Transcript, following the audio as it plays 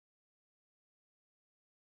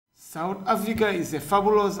South Africa is a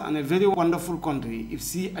fabulous and a very wonderful country if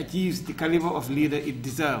she achieves the caliber of leader it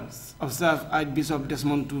deserves, observed Archbishop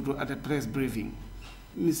Desmond Tutu at a press briefing.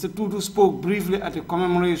 Mr. Tutu spoke briefly at a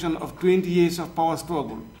commemoration of 20 years of power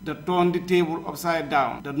struggle that turned the table upside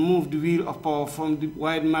down, that moved the wheel of power from the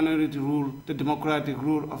white minority rule to democratic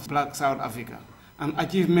rule of black South Africa. An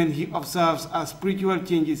achievement he observes as spiritual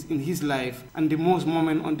changes in his life and the most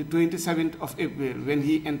moment on the 27th of April when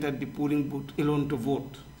he entered the polling booth alone to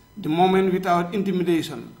vote. The moment without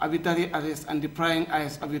intimidation, arbitrary arrest, and the prying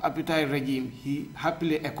eyes of the apartheid regime, he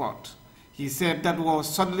happily echoed. He said that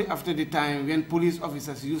was shortly after the time when police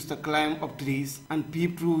officers used to climb up trees and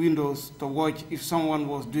peep through windows to watch if someone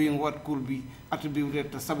was doing what could be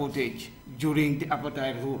attributed to sabotage during the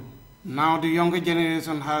apartheid rule. Now the younger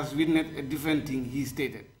generation has witnessed a different thing, he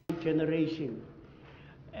stated. Generation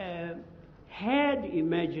had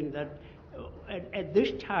imagined that at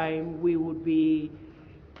this time we would be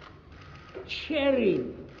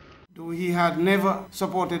sharing. Though he had never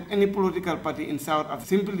supported any political party in South Africa,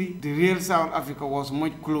 simply the real South Africa was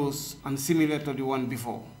much close and similar to the one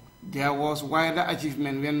before. There was wider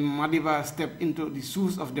achievement when Madiba stepped into the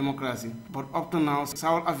shoes of democracy, but up to now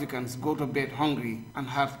South Africans go to bed hungry and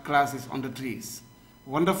have classes on the trees.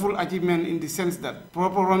 Wonderful achievement in the sense that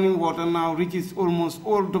proper running water now reaches almost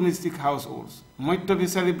all domestic households. Much to be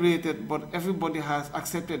celebrated, but everybody has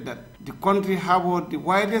accepted that the country harbored the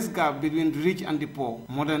widest gap between the rich and the poor,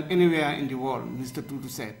 more than anywhere in the world, Mr. Tutu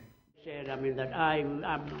said. I mean that I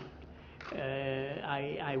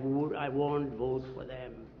won't vote for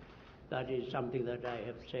them. That is something that I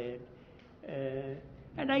have said.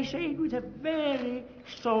 And I say it with a very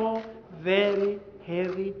sore, very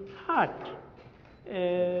heavy heart.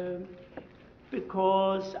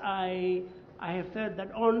 Because I have felt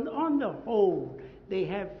that on the whole they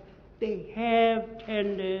have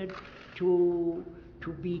tended to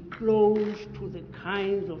be close to the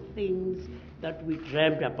kinds of things that we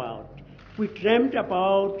dreamt about. We dreamt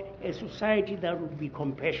about a society that would be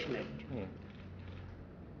compassionate,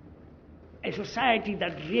 a society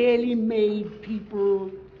that really made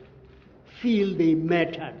people feel they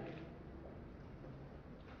mattered.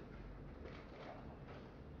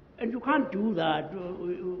 And you can't do that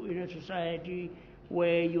in a society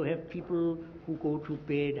where you have people who go to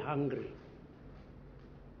bed hungry.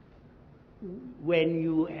 When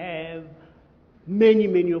you have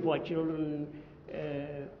many of our children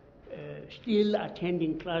still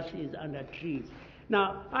attending classes under trees.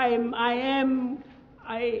 Now, I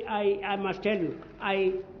must tell you,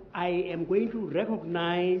 I am going to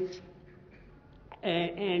recognize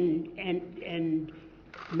and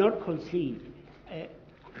not concede.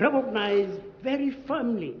 Recognize very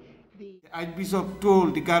firmly. The Archbishop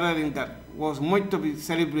told the gathering that was much to be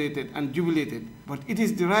celebrated and jubilated, but it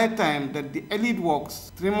is the right time that the elite works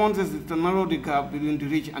tremendously to narrow the gap between the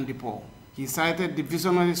rich and the poor. He cited the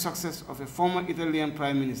visionary success of a former Italian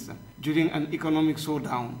prime minister during an economic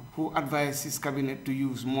showdown who advised his cabinet to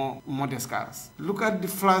use more modest cars. Look at the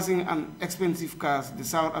flashing and expensive cars the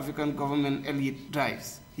South African government elite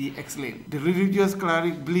drives, he exclaimed. The religious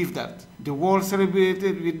clerics believed that the world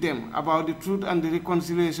celebrated with them about the Truth and the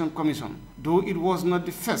Reconciliation Commission, though it was not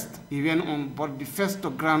the first, he went on, but the first to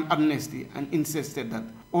grant amnesty, and insisted that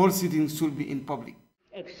all sittings should be in public.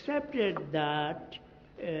 Accepted that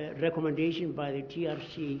recommendation by the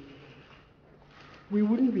TRC, we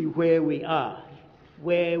wouldn't be where we are.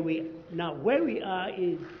 Where we are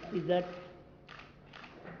is that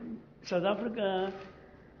South Africa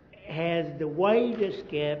has the widest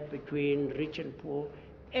gap between rich and poor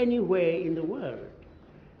anywhere in the world.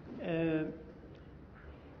 And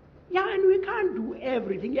we can't do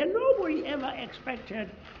everything. And nobody ever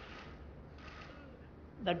expected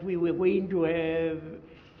that we were going to have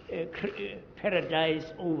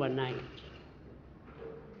paradise overnight.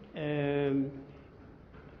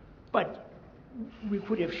 But we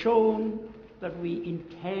could have shown that we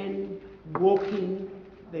intend walking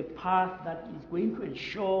the path that is going to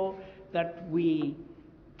ensure that we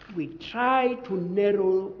try to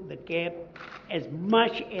narrow the gap as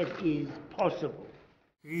much as is possible.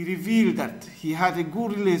 He revealed that he had a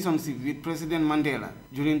good relationship with President Mandela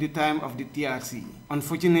during the time of the TRC.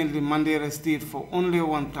 Unfortunately, Mandela stayed for only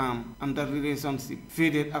one term, and that relationship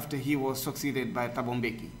faded after he was succeeded by Thabo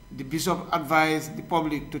Mbeki. The bishop advised the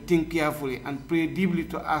public to think carefully and pray deeply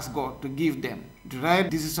to ask God to give them the right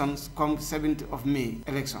decisions come 7th of May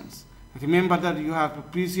elections. Remember that you have a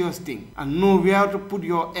precious thing and know where to put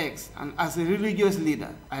your eggs, and as a religious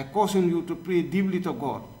leader, I caution you to pray deeply to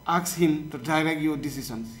God. Ask Him to direct your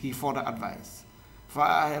decisions, he further advised. For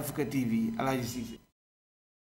Africa TV, Alaji Cisse.